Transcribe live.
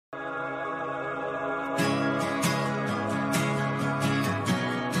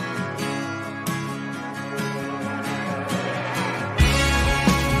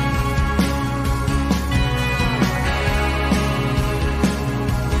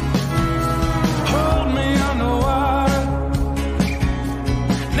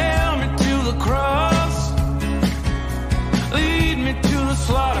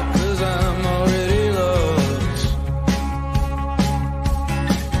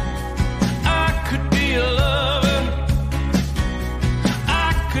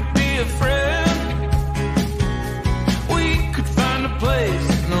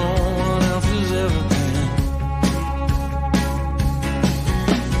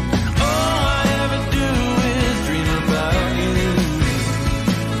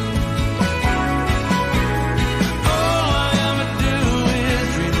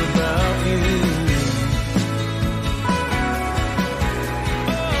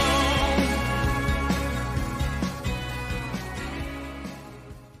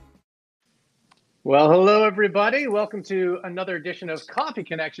Well, hello, everybody. Welcome to another edition of Coffee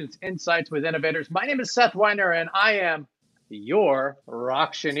Connections Insights with Innovators. My name is Seth Weiner, and I am your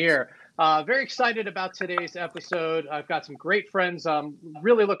Rocktioneer. Very excited about today's episode. I've got some great friends. I'm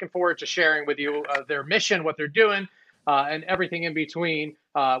really looking forward to sharing with you their mission, what they're doing, and everything in between.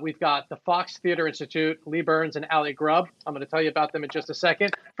 We've got the Fox Theater Institute, Lee Burns and Ali Grubb. I'm going to tell you about them in just a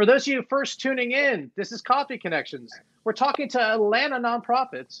second. For those of you first tuning in, this is Coffee Connections. We're talking to Atlanta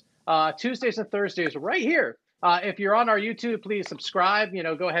nonprofits. Tuesdays and Thursdays right here. If you're on our YouTube, please subscribe.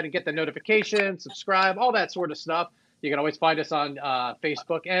 Go ahead and get the notification, subscribe, all that sort of stuff. You can always find us on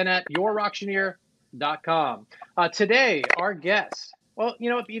Facebook and at yourrocktioneer.com. Today, our guests. Well,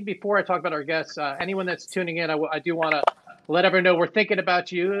 even before I talk about our guests, anyone that's tuning in, I do want to let everyone know we're thinking about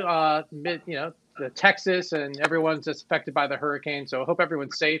you. The Texas and everyone's that's affected by the hurricane. So I hope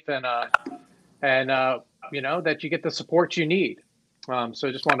everyone's safe and that you get the support you need. So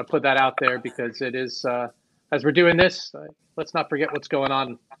I just want to put that out there because it is, as we're doing this, let's not forget what's going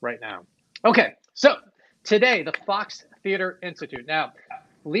on right now. Okay, so today, the Fox Theater Institute. Now,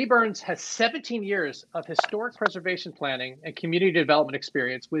 Lee Burns has 17 years of historic preservation planning and community development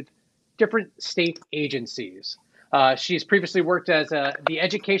experience with different state agencies. She's previously worked as the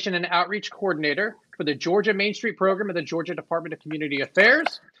Education and Outreach Coordinator for the Georgia Main Street Program of the Georgia Department of Community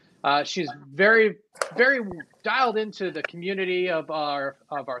Affairs. She's very, very dialed into the community of our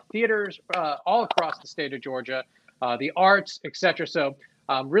theaters all across the state of Georgia, the arts, etc. So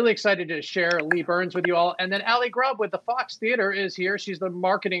I'm really excited to share Lee Burns with you all. And then Ali Grubb with the Fox Theater is here. She's the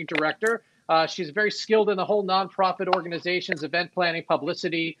marketing director. She's very skilled in the whole nonprofit organizations, event planning,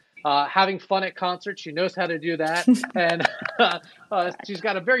 publicity, having fun at concerts. She knows how to do that. And she's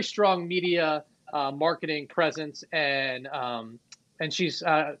got a very strong media marketing presence and she's,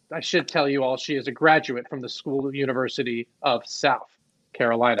 I should tell you all, she is a graduate from the University of South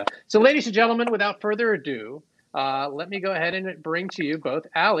Carolina. So ladies and gentlemen, without further ado, let me go ahead and bring to you both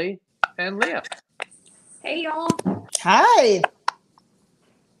Ali and Leah. Hey, y'all. Hi.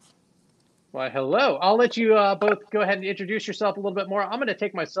 Why, hello. I'll let you both go ahead and introduce yourself a little bit more. I'm going to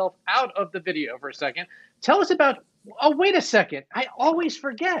take myself out of the video for a second. Tell us about, oh, wait a second. I always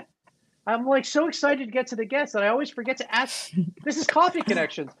forget. I'm so excited to get to the guests that I always forget to ask. This is Coffee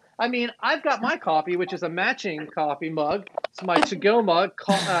Connections. I mean, I've got my coffee, which is a matching coffee mug. It's my to-go mug,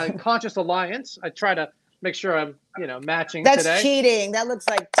 Conscious Alliance. I try to make sure I'm, matching That's today. That's cheating. That looks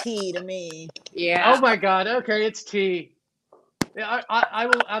like tea to me. Yeah. Oh my God. Okay, it's tea. Yeah, I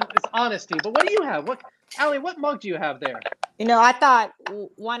will. It's honesty. But what do you have? Ali, what mug do you have there? I thought,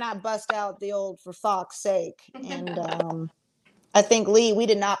 why not bust out the old "for Fox's sake"? And I think Lee, we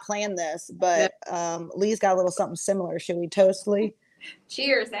did not plan this, but Lee's got a little something similar. Should we toast, Lee?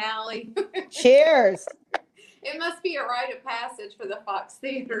 Cheers, Ali. Cheers. It must be a rite of passage for the Fox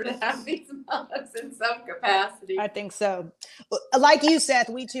Theater to have these mugs in some capacity. I think so. Like you, Seth,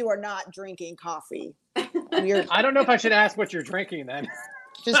 we too are not drinking coffee. I don't know if I should ask what you're drinking then.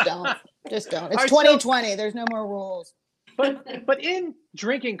 Just don't. Just don't. It's Right, 2020. There's no more rules. But in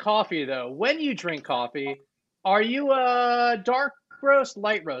drinking coffee, though, when you drink coffee, are you dark roast,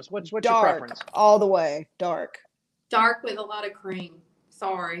 light roast? What's your preference? All the way. Dark. Dark with a lot of cream.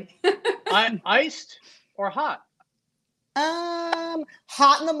 Sorry. Iced or hot?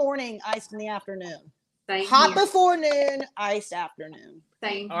 Hot in the morning, iced in the afternoon. Same Hot here. before noon, iced afternoon.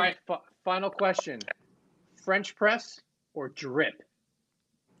 Same All right, final question. French press or drip?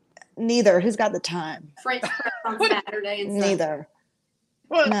 Neither. Who's got the time? French press on Saturday and Sunday. Neither.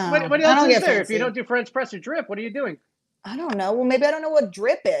 Well, No, what I else don't is get there? If fancy. you don't do French press or drip, what are you doing? I don't know. Well, maybe I don't know what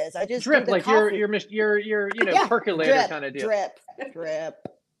drip is. I just Drip, do the like coffee. your Yeah, percolator drip, kind of deal. Drip.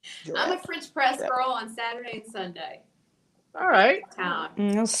 I'm a French press girl on Saturday and Sunday. All right. Time.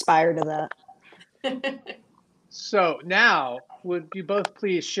 I'm inspired to that. So now, would you both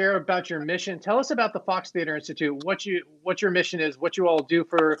please share about your mission? Tell us about the Fox Theater Institute. What your mission is, what you all do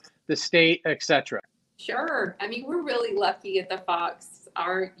for the state, etc. Sure. I mean, we're really lucky at the Fox.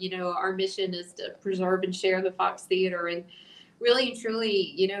 Our mission is to preserve and share the Fox Theater, and really and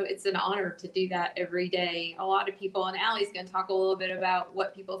truly, it's an honor to do that every day. A lot of people, and Ali's going to talk a little bit about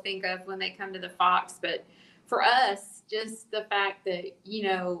what people think of when they come to the Fox, but for us, just the fact that,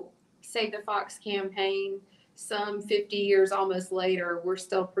 Save the Fox campaign, some 50 years almost later, we're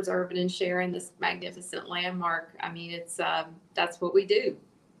still preserving and sharing this magnificent landmark. I mean, it's that's what we do.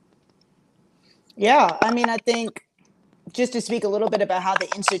 Yeah. I mean, I think just to speak a little bit about how the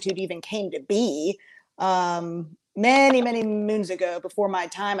Institute even came to be, many, many moons ago, before my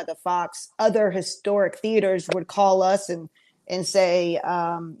time at the Fox, other historic theaters would call us and and say,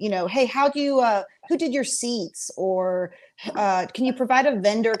 hey, who did your seats, or can you provide a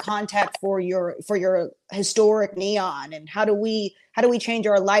vendor contact for your historic neon, and how do we change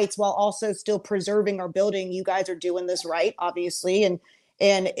our lights while also still preserving our building? You guys are doing this right, obviously,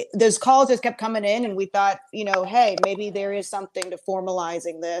 and those calls just kept coming in, and we thought, hey, maybe there is something to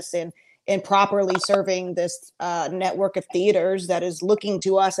formalizing this and properly serving this network of theaters that is looking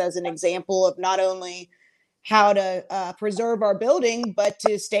to us as an example of not only how to preserve our building, but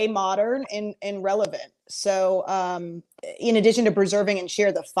to stay modern and relevant. So in addition to preserving and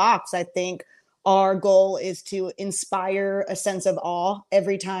share the Fox, I think our goal is to inspire a sense of awe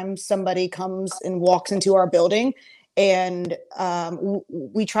every time somebody comes and walks into our building. And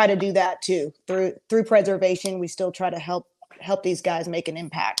we try to do that too. Through preservation, we still try to help these guys make an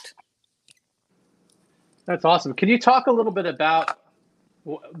impact. That's awesome. Can you talk a little bit about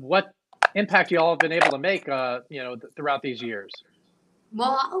what impact you all have been able to make, throughout these years?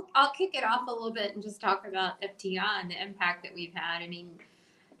 Well, I'll kick it off a little bit and just talk about FTI and the impact that we've had. I mean,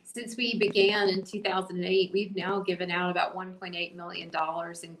 since we began in 2008, we've now given out about $1.8 million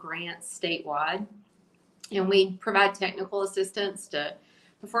in grants statewide. And we provide technical assistance to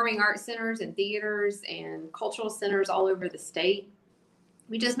performing arts centers and theaters and cultural centers all over the state.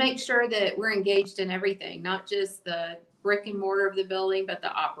 We just make sure that we're engaged in everything, not just the brick and mortar of the building, but the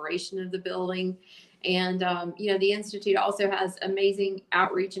operation of the building. And, the Institute also has amazing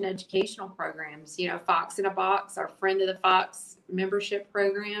outreach and educational programs, Fox in a Box, our Friend of the Fox membership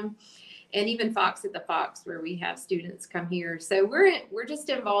program, and even Fox at the Fox, where we have students come here. So we're just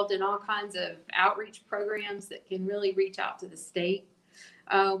involved in all kinds of outreach programs that can really reach out to the state.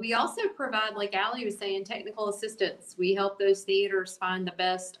 We also provide, like Allie was saying, technical assistance. We help those theaters find the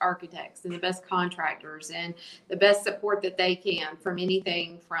best architects and the best contractors and the best support that they can, from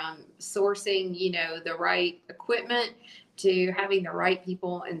anything from sourcing, the right equipment to having the right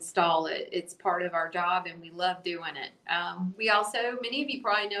people install it. It's part of our job, and we love doing it. We also, many of you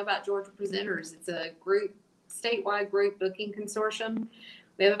probably know about Georgia Presenters. It's a statewide group booking consortium.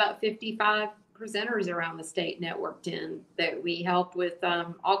 We have about 55 presenters around the state networked in that we help with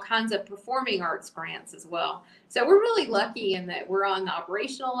all kinds of performing arts grants as well. So we're really lucky in that we're on the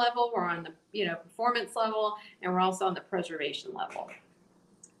operational level, we're on the performance level, and we're also on the preservation level.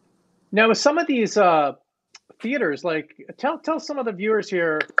 Now, with some of these theaters, like tell some of the viewers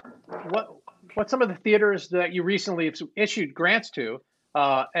here what some of the theaters that you recently issued grants to,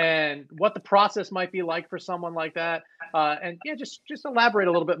 and what the process might be like for someone like that, and just elaborate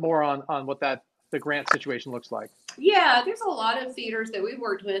a little bit more on what the grant situation looks like. Yeah, there's a lot of theaters that we've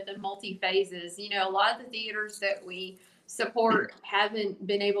worked with in multi-phases. A lot of the theaters that we support haven't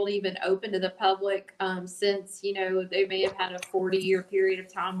been able to even open to the public since, they may have had a 40-year period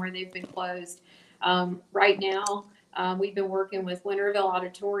of time where they've been closed. Right now, we've been working with Winterville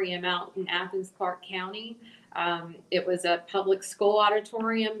Auditorium out in Athens, Clarke County. It was a public school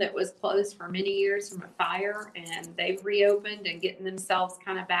auditorium that was closed for many years from a fire, and they've reopened and getting themselves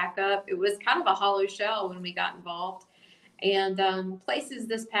kind of back up. It was kind of a hollow shell when we got involved. And places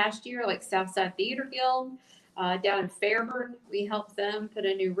this past year like Southside Theater Guild, down in Fairburn, we helped them put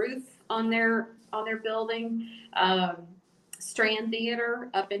a new roof on their building. Strand Theater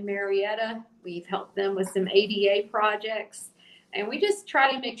up in Marietta, we've helped them with some ADA projects, and we just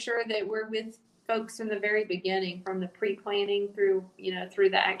try to make sure that we're with folks from the very beginning, from the pre-planning through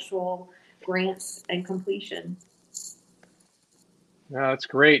the actual grants and completion. No, that's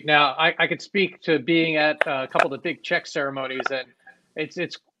great. Now, I could speak to being at a couple of the big check ceremonies, and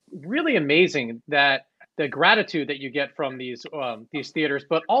it's really amazing that the gratitude that you get from these theaters,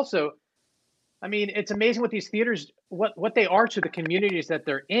 but also, I mean, it's amazing what these theaters, what they are to the communities that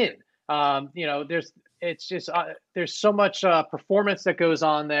they're in. There's so much performance that goes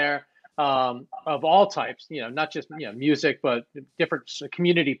on there, of all types, not just, music, but different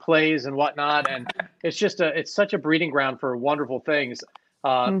community plays and whatnot. And it's such a breeding ground for wonderful things.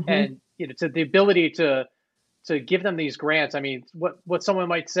 And, to the ability to give them these grants. I mean, what someone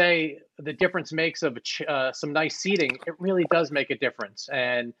might say the difference makes of some nice seating, it really does make a difference.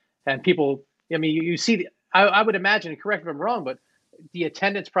 And people, I mean, you see, I would imagine, correct me if I'm wrong, but the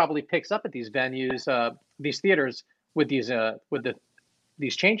attendance probably picks up at these venues, these theaters, with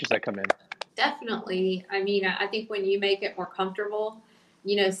these changes that come in. Definitely. I mean, I think when you make it more comfortable,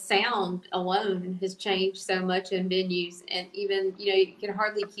 sound alone has changed so much in venues, and even, you can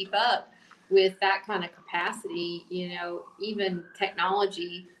hardly keep up with that kind of capacity, even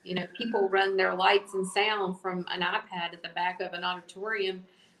technology, people run their lights and sound from an iPad at the back of an auditorium.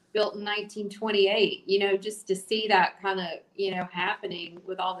 built in 1928. Just to see that kind of, happening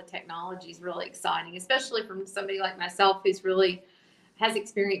with all the technology is really exciting, especially from somebody like myself who's really has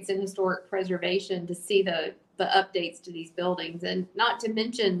experience in historic preservation, to see the updates to these buildings, and not to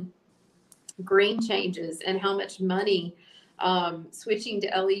mention green changes and how much money switching to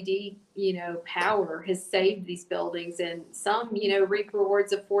LED, power has saved these buildings, and some, reap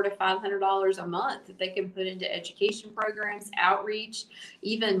rewards of $400 to $500 a month that they can put into education programs, outreach,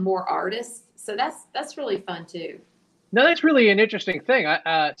 even more artists. So that's really fun too. No, that's really an interesting thing.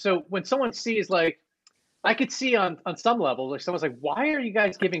 So when someone sees, like, I could see on some level, like, someone's like, why are you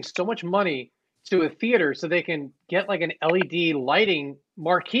guys giving so much money to a theater so they can get like an LED lighting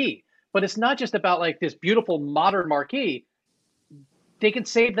marquee? But it's not just about like this beautiful modern marquee. They can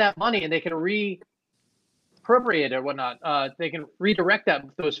save that money and they can reappropriate it or whatnot. They can redirect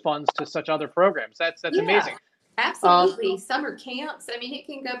those funds to such other programs. That's amazing. Absolutely. Summer camps. I mean, it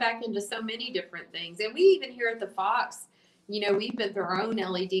can go back into so many different things. And we even here at the Fox, we've been through our own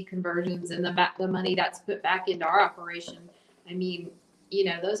LED conversions, and the money that's put back into our operation. I mean,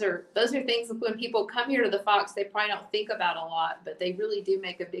 those are things that when people come here to the Fox, they probably don't think about a lot, but they really do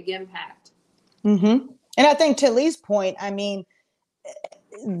make a big impact. Mm-hmm. And I think to Lee's point, I mean,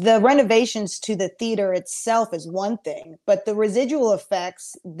 the renovations to the theater itself is one thing, but the residual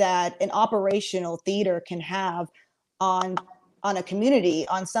effects that an operational theater can have on a community,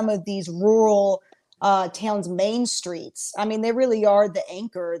 on some of these rural towns' main streets. I mean, they really are the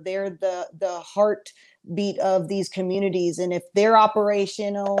anchor. They're the heartbeat of these communities. And if they're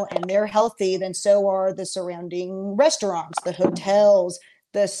operational and they're healthy, then so are the surrounding restaurants, the hotels,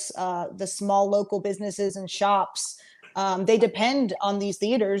 the small local businesses and shops. They depend on these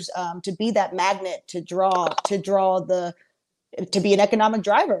theaters to be that magnet, to be an economic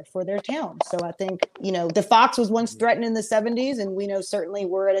driver for their town. So I think, the Fox was once threatened in the 70s, and we know certainly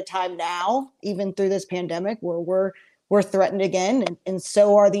we're at a time now, even through this pandemic, where we're threatened again, and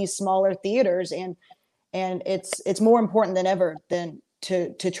so are these smaller theaters. And it's more important than ever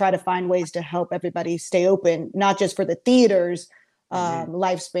to try to find ways to help everybody stay open, not just for the theaters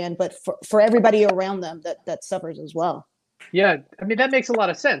lifespan, but for everybody around them that suffers as well. Yeah, I mean, that makes a lot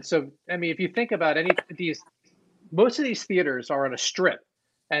of sense. So, I mean, if you think about most of these theaters are on a strip,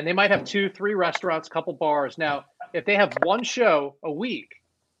 and they might have 2-3 restaurants, couple bars. Now, if they have one show a week,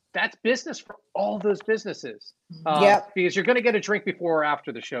 that's business for all those businesses. Because you're going to get a drink before or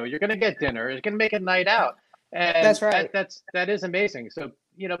after the show. You're going to get dinner. You're going to make a night out. And that's right. That is amazing. So,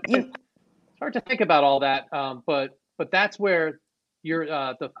 it's hard to think about all that. But that's where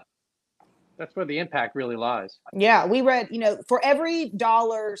that's where the impact really lies. Yeah, we read, for every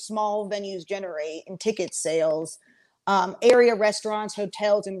dollar small venues generate in ticket sales, area restaurants,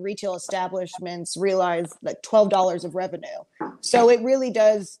 hotels, and retail establishments realize like $12 of revenue. So it really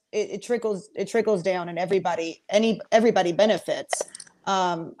does. It trickles down, and everybody benefits.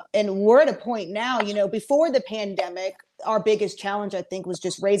 And we're at a point now. Before the pandemic, our biggest challenge, I think, was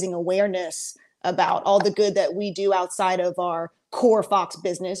just raising awareness about all the good that we do outside of our core Fox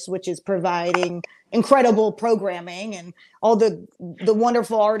business, which is providing incredible programming and all the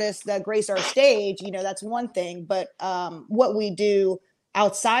wonderful artists that grace our stage. That's one thing, but what we do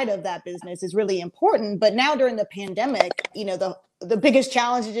outside of that business is really important. But now during the pandemic, the biggest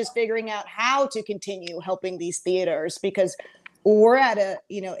challenge is just figuring out how to continue helping these theaters, because we're at a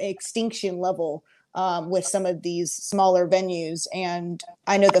extinction level with some of these smaller venues. And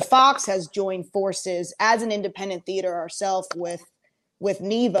I know the Fox has joined forces as an independent theater ourselves with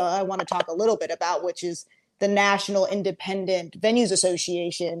NIVA. I want to talk a little bit about, which is the National Independent Venues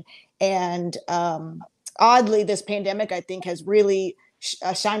Association. And oddly, this pandemic, I think, has really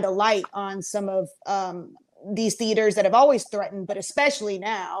shined a light on some of these theaters that have always threatened, but especially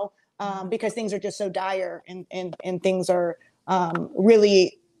now, because things are just so dire and things are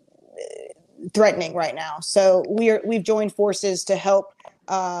really threatening right now. So we've joined forces to help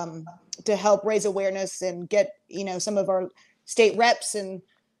raise awareness and get some of our state reps and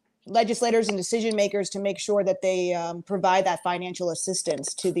legislators and decision makers to make sure that they provide that financial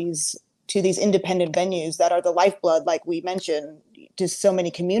assistance to these independent venues that are the lifeblood, like we mentioned, to so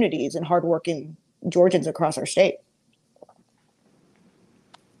many communities and hardworking Georgians across our state.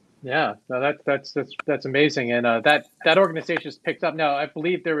 Yeah, no, that's amazing, and that organization has picked up. Now, I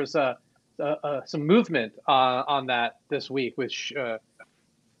believe there was some movement on that this week with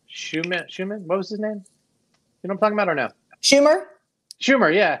Schumann. What was his name? You know what I'm talking about, or no? Schumer,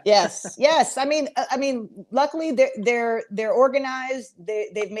 yeah. Yes. I mean, luckily they're organized.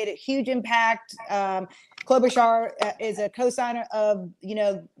 They've made a huge impact. Klobuchar is a co-signer of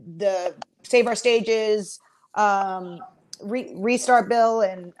the Save Our Stages restart bill,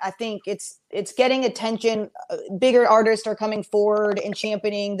 and I think it's getting attention. Bigger artists are coming forward and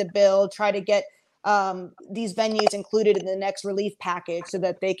championing the bill, try to get these venues included in the next relief package so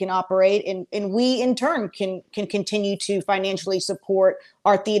that they can operate, and we in turn can continue to financially support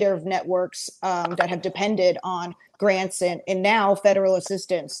our theater networks that have depended on grants and now federal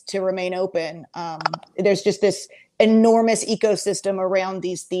assistance to remain open. There's just this enormous ecosystem around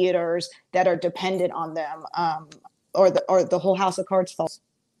these theaters that are dependent on them, or the whole house of cards falls.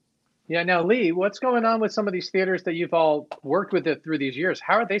 Yeah. Now, Lee, what's going on with some of these theaters that you've all worked with it through these years?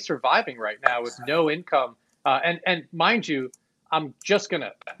 How are they surviving right now with no income? And mind you, I'm just going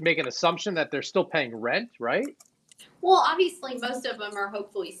to make an assumption that they're still paying rent, right? Well, obviously, most of them are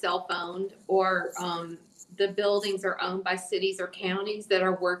hopefully self-owned, or the buildings are owned by cities or counties that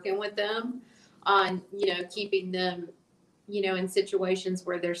are working with them on, keeping them, in situations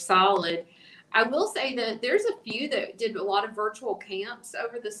where they're solid. I will say that there's a few that did a lot of virtual camps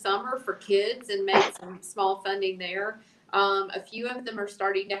over the summer for kids and made some small funding there. A few of them are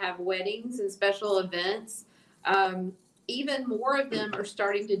starting to have weddings and special events. Even more of them are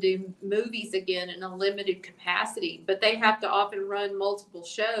starting to do movies again in a limited capacity, but they have to often run multiple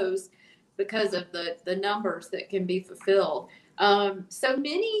shows because of the numbers that can be fulfilled. So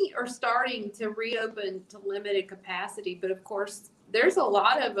many are starting to reopen to limited capacity, but of course, there's a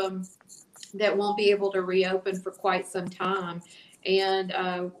lot of them that won't be able to reopen for quite some time. And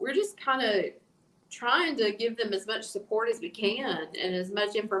we're just kind of trying to give them as much support as we can and as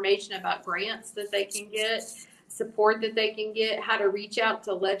much information about grants that they can get, support that they can get, how to reach out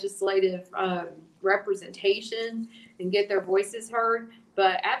to legislative representation and get their voices heard.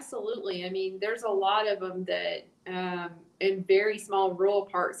 But absolutely, I mean, there's a lot of them that in very small rural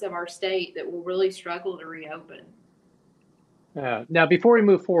parts of our state that will really struggle to reopen. Now, before we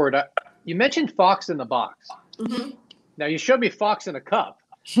move forward, you mentioned Fox in the Box. Mm-hmm. Now, you showed me Fox in a Cup.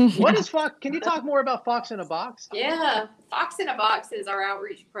 What is Fox? Can you talk more about Fox in a Box? Yeah, Fox in a Box is our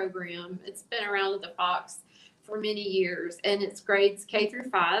outreach program. It's been around at the Fox for many years, and it's grades K through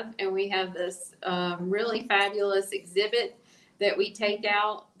 5. And we have this really fabulous exhibit that we take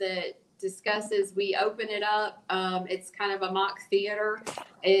out that discusses, we open it up. It's kind of a mock theater.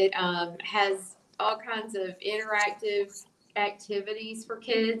 It has all kinds of interactive activities for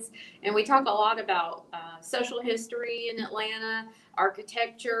kids, and we talk a lot about social history in Atlanta,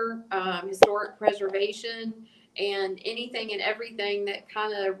 architecture, historic preservation, and anything and everything that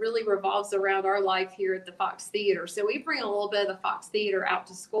kind of really revolves around our life here at the Fox Theater. So we bring a little bit of the Fox Theater out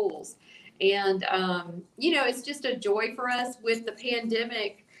to schools, and it's just a joy for us with the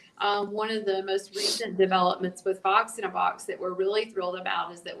pandemic. One of the most recent developments with Fox in a Box that we're really thrilled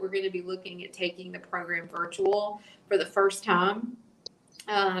about is that we're going to be looking at taking the program virtual for the first time.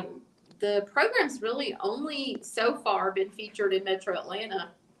 The program's really only so far been featured in Metro Atlanta,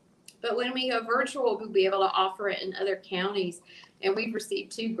 but when we go virtual, we'll be able to offer it in other counties. And we've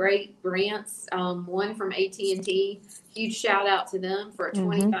received 2 great grants, one from AT&T, huge shout out to them for a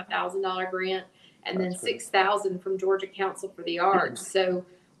 $25,000 grant, and then $6,000 from Georgia Council for the Arts. So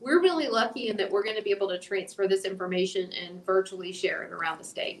we're really lucky in that we're going to be able to transfer this information and virtually share it around the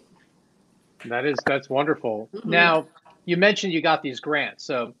state. That's wonderful. Mm-hmm. Now, you mentioned you got these grants.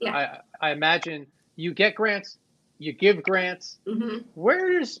 So yeah. I imagine you get grants, you give grants. Mm-hmm.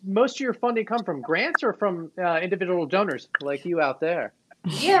 Where does most of your funding come from? Grants or from individual donors like you out there?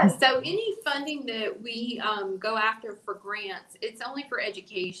 Yeah, so any funding that we go after for grants, it's only for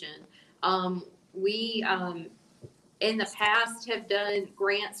education. We in the past have done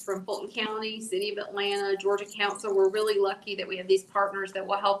grants from Fulton County, City of Atlanta, Georgia Council. We're really lucky that we have these partners that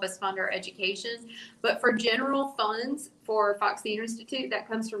will help us fund our education. But for general funds for Fox Theater Institute, that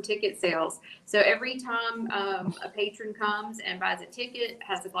comes from ticket sales. So every time a patron comes and buys a ticket,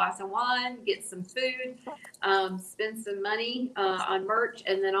 has a glass of wine, gets some food, spends some money on merch,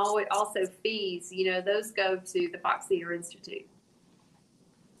 and then also fees, those go to the Fox Theater Institute.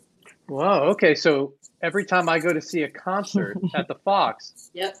 Wow. Okay. So every time I go to see a concert at the Fox,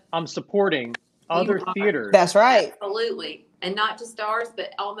 yep, I'm supporting other theaters. That's right. Absolutely. And not just ours,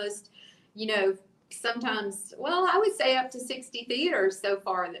 but almost, sometimes, I would say up to 60 theaters so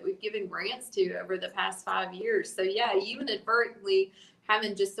far that we've given grants to over the past 5 years. So yeah, you inadvertently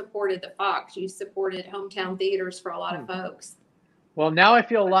haven't just supported the Fox, you supported hometown theaters for a lot of folks. Well, now I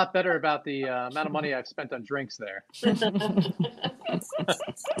feel a lot better about the amount of money I've spent on drinks there.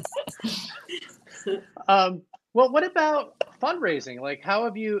 Well, what about fundraising? Like, how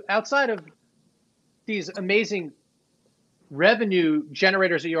have you, outside of these amazing revenue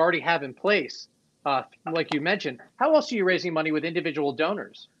generators that you already have in place, like you mentioned, how else are you raising money with individual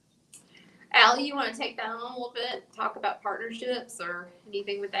donors? Allie, you want to take that on a little bit, talk about partnerships or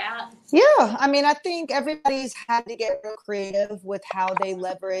anything with that? Yeah, I mean, I think everybody's had to get real creative with how they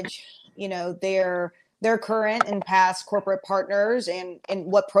leverage, their current and past corporate partners and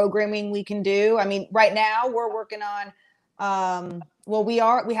what programming we can do. I mean, right now we're working on we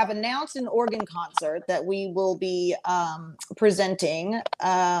have announced an organ concert that we will be presenting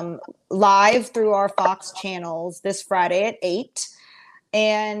live through our Fox channels this Friday at 8.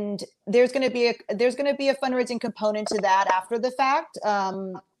 And there's going to be a fundraising component to that after the fact.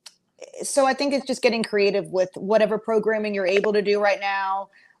 So I think it's just getting creative with whatever programming you're able to do right now.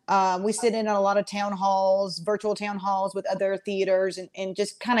 We sit in on a lot of town halls, virtual town halls with other theaters, and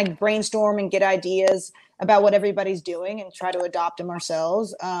just kind of brainstorm and get ideas about what everybody's doing and try to adopt them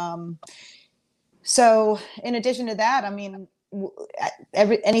ourselves. So in addition to that, I mean,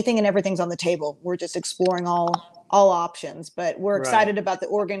 anything and everything's on the table. We're just exploring all options, but we're excited about the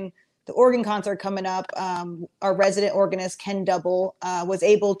organ concert coming up. Our resident organist, Ken Double, was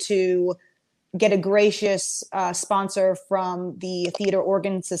able to get a gracious sponsor from the Theater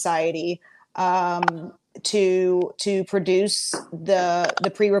Organ Society to produce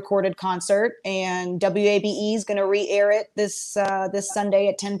the pre-recorded concert, and WABE is going to re-air it this Sunday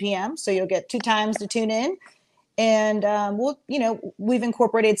at 10 p.m. So you'll get 2 times to tune in, and we've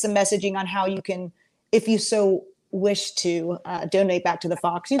incorporated some messaging on how you can, if you so wish to donate back to the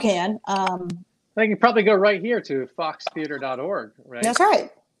Fox, you can. They can probably go right here to foxtheater.org, right? That's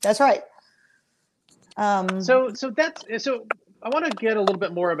right. So I want to get a little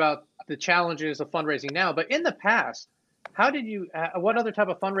bit more about the challenges of fundraising now, but in the past, how did you, what other type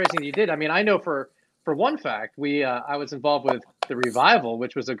of fundraising you did? I mean, I know for one fact, I was involved with the Revival,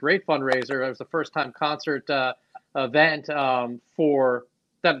 which was a great fundraiser. It was the first time concert event for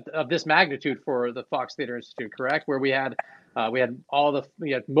that of this magnitude for the Fox Theater Institute, correct? Where we had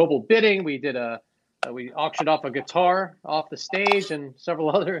mobile bidding. We auctioned off a guitar off the stage and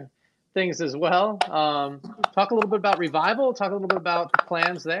several other things as well. Talk a little bit about Revival. Talk a little bit about the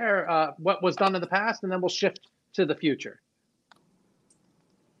plans there. What was done in the past, and then we'll shift to the future.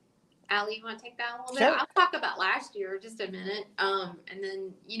 Allie, you want to take that a little Sure. bit? I'll talk about last year just a minute. And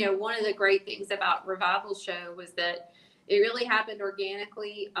then, one of the great things about Revival Show was that it really happened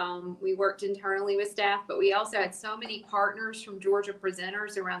organically. We worked internally with staff, but we also had so many partners from Georgia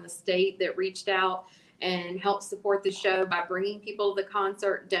presenters around the state that reached out and helped support the show by bringing people to the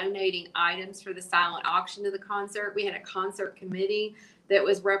concert, donating items for the silent auction to the concert. We had a concert committee that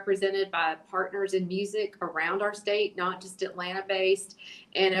was represented by partners in music around our state, not just Atlanta based.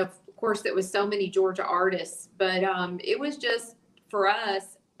 And of course, there was so many Georgia artists, but it was just, for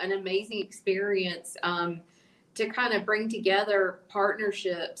us, an amazing experience to kind of bring together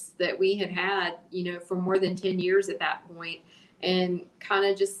partnerships that we had, for more than 10 years at that point, and kind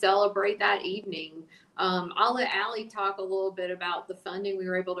of just celebrate that evening. I'll let Allie talk a little bit about the funding we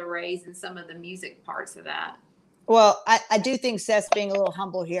were able to raise and some of the music parts of that. Well, I do think Seth's being a little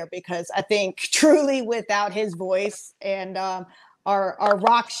humble here, because I think truly without his voice and our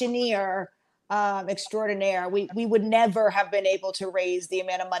Rocktioneer extraordinaire, we would never have been able to raise the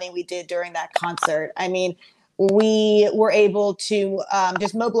amount of money we did during that concert. I mean, we were able to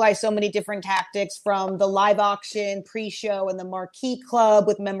just mobilize so many different tactics, from the live auction, pre-show, and the Marquee Club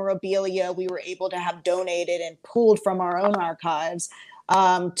with memorabilia we were able to have donated and pulled from our own archives,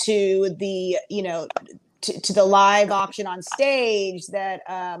 to the to the live auction on stage that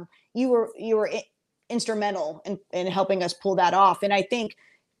you were instrumental in helping us pull that off. And I think,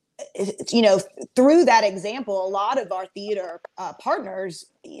 through that example, a lot of our theater partners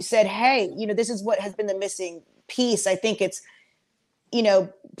said, hey, this is what has been the missing piece. I think it's,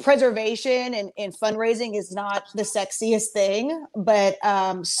 preservation and fundraising is not the sexiest thing, but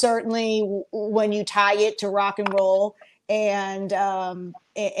certainly when you tie it to rock and roll and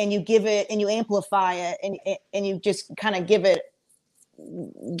you give it and you amplify it and you just kind of give it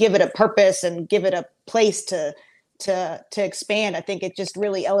a purpose and give it a place to expand, I think it just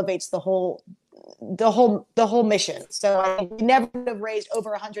really elevates the whole mission. So I think we never would have raised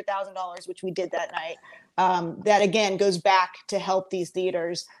over $100,000, which we did that night. That again goes back to help these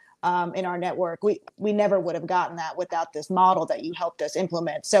theaters in our network. We never would have gotten that without this model that you helped us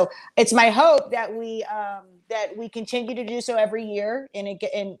implement. So it's my hope that we continue to do so every year,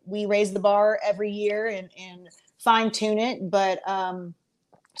 and we raise the bar every year and fine tune it. But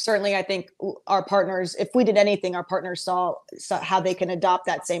certainly, I think our partners, if we did anything, our partners saw how they can adopt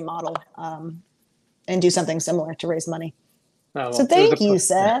that same model and do something similar to raise money. Oh, well, so thank you,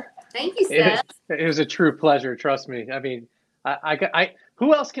 Seth. Thank you, Seth. It was a true pleasure. Trust me. I mean, I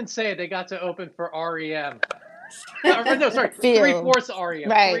who else can say they got to open for REM? No, sorry, Few. 3/4 REM.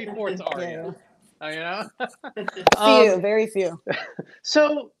 Right. 3/4 Yeah. REM. You know. Few, very few.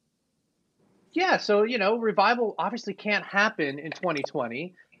 So yeah, so revival obviously can't happen in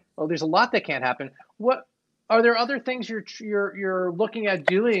 2020. Well, there's a lot that can't happen. What are there other things you're looking at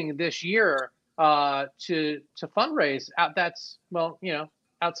doing this year to fundraise out that's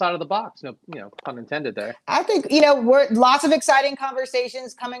outside of the box? No, pun intended there. I think we're lots of exciting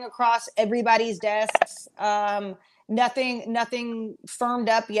conversations coming across everybody's desks. Nothing firmed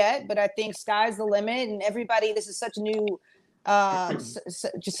up yet, but I think sky's the limit, and everybody. This is such new,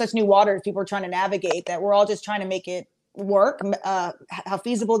 just such new waters. People are trying to navigate that. We're all just trying to make it work. How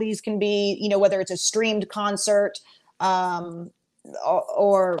feasible these can be. Whether it's a streamed concert.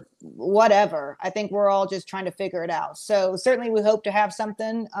 Or whatever. I think we're all just trying to figure it out. So certainly we hope to have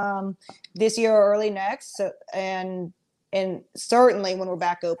something this year or early next. So, and certainly when we're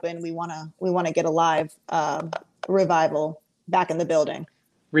back open, we want to get a live revival back in the building.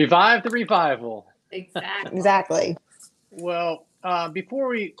 Revive the revival. Exactly. Well, before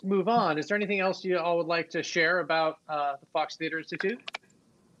we move on, is there anything else you all would like to share about the Fox Theater Institute?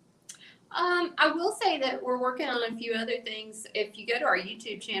 I will say that we're working on a few other things. If you go to our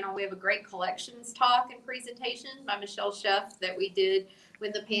YouTube channel, we have a great collections talk and presentation by Michelle Sheff that we did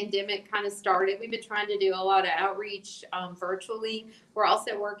when the pandemic kind of started. We've been trying to do a lot of outreach virtually. We're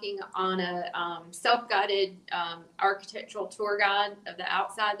also working on a self-guided architectural tour guide of the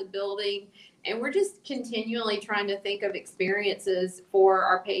outside the building. And we're just continually trying to think of experiences for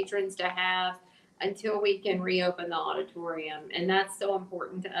our patrons to have until we can reopen the auditorium. And that's so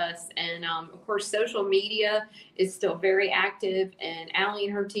important to us. And of course, social media is still very active, and Allie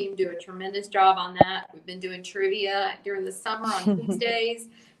and her team do a tremendous job on that. We've been doing trivia during the summer on Tuesdays.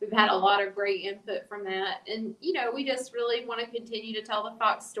 We've had a lot of great input from that. And, we just really want to continue to tell the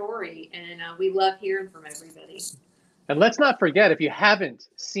Fox story. And we love hearing from everybody. And let's not forget, if you haven't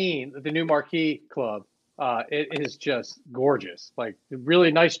seen the new Marquee Club, it is just gorgeous. Like,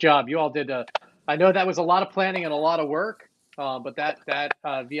 really nice job. You all did I know that was a lot of planning and a lot of work, but that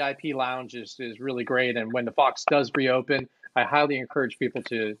VIP lounge is really great. And when the Fox does reopen, I highly encourage people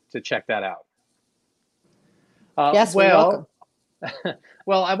to check that out. Yes, well,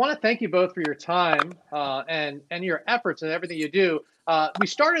 well, I want to thank you both for your time and your efforts and everything you do. We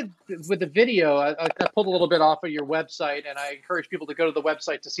started with the video. I pulled a little bit off of your website, and I encourage people to go to the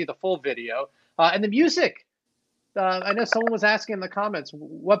website to see the full video. And the music. I know someone was asking in the comments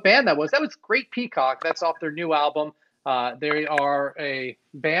what band that was. That was Great Peacock. That's off their new album. They are a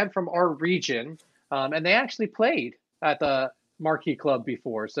band from our region, and they actually played at the Marquee Club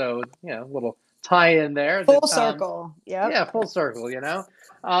before. So, a little tie in there. Full circle. Yeah, full circle,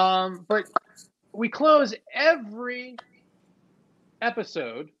 But we close every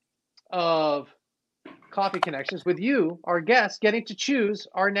episode of Coffee Connections with you, our guest, getting to choose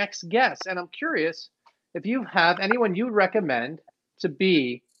our next guest. And I'm curious if you have anyone you recommend to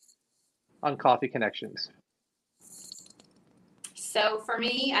be on Coffee Connections. So for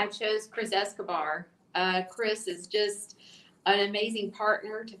me, I chose Chris Escobar. Chris is just an amazing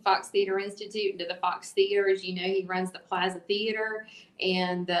partner to Fox Theater Institute and to the Fox Theater. As you know, he runs the Plaza Theater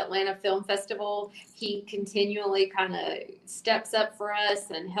and the Atlanta Film Festival. He continually kind of steps up for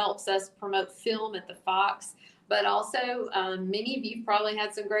us and helps us promote film at the Fox. But also, many of you probably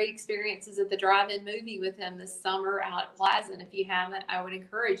had some great experiences at the drive-in movie with him this summer out at Plaza. And if you haven't, I would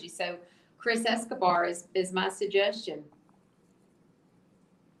encourage you. So Chris Escobar is my suggestion.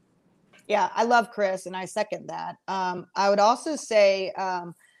 Yeah, I love Chris, and I second that. I would also say,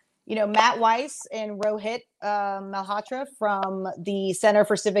 Matt Weiss and Rohit Malhotra from the Center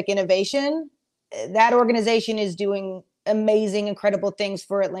for Civic Innovation. That organization is doing amazing, incredible things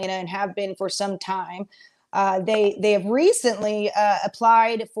for Atlanta and have been for some time. They have recently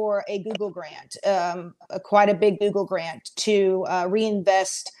applied for a Google grant, quite a big Google grant to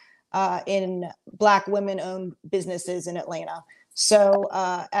reinvest in Black women-owned businesses in Atlanta. So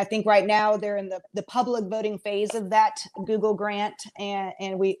I think right now they're in the public voting phase of that Google grant,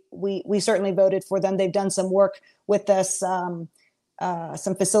 and we certainly voted for them. They've done some work with us, some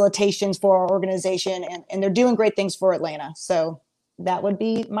facilitations for our organization, and they're doing great things for Atlanta. So that would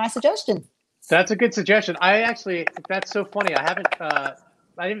be my suggestion. That's a good suggestion. That's so funny. I didn't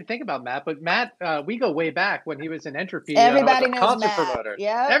even think about Matt, but Matt, we go way back when he was in Entropy. Everybody knows concert Matt. Promoter.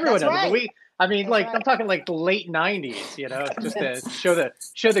 Yeah, everyone knows. Right. I'm talking like the late '90s. Just to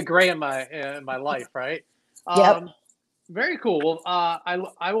show the gray in my life, right? Yep. Very cool. Well,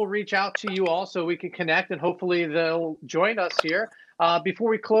 I will reach out to you all so we can connect, and hopefully they'll join us here. Before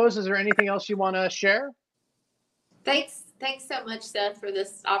we close, is there anything else you want to share? Thanks so much, Seth, for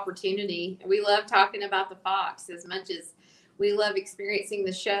this opportunity. We love talking about the Fox as much as we love experiencing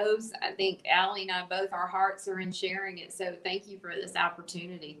the shows. I think Allie and I both, our hearts are in sharing it. So thank you for this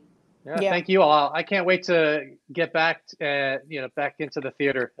opportunity. Yeah, thank you all. I can't wait to get back, back into the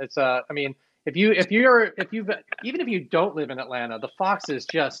theater. It's, I mean, even if you don't live in Atlanta, the Fox is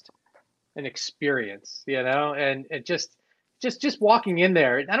just an experience, and it just walking in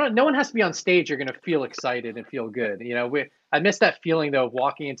there. No one has to be on stage. You're going to feel excited and feel good. I miss that feeling though of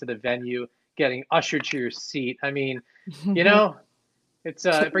walking into the venue, getting ushered to your seat. I mean, it's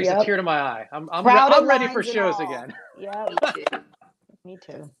it brings a tear to my eye. I'm ready for shows again. Yeah. Me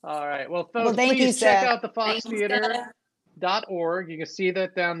too. All right. Well, folks, please check out the foxtheater.org. You can see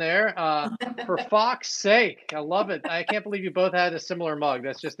that down there. For Fox's sake, I love it. I can't believe you both had a similar mug.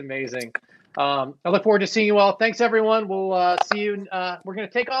 That's just amazing. I look forward to seeing you all. Thanks, everyone. We'll see you. We're going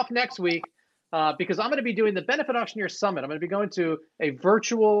to take off next week because I'm going to be doing the Benefit Auctioneer Summit. I'm going to be going to a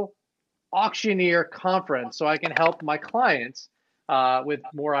virtual auctioneer conference so I can help my clients with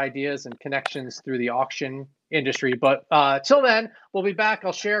more ideas and connections through the auction industry. But till then, we'll be back.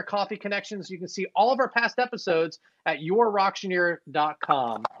 I'll share coffee connections. You can see all of our past episodes at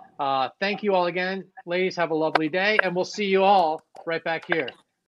yourauctioneer.com. Thank you all again. Ladies, have a lovely day, and we'll see you all right back here.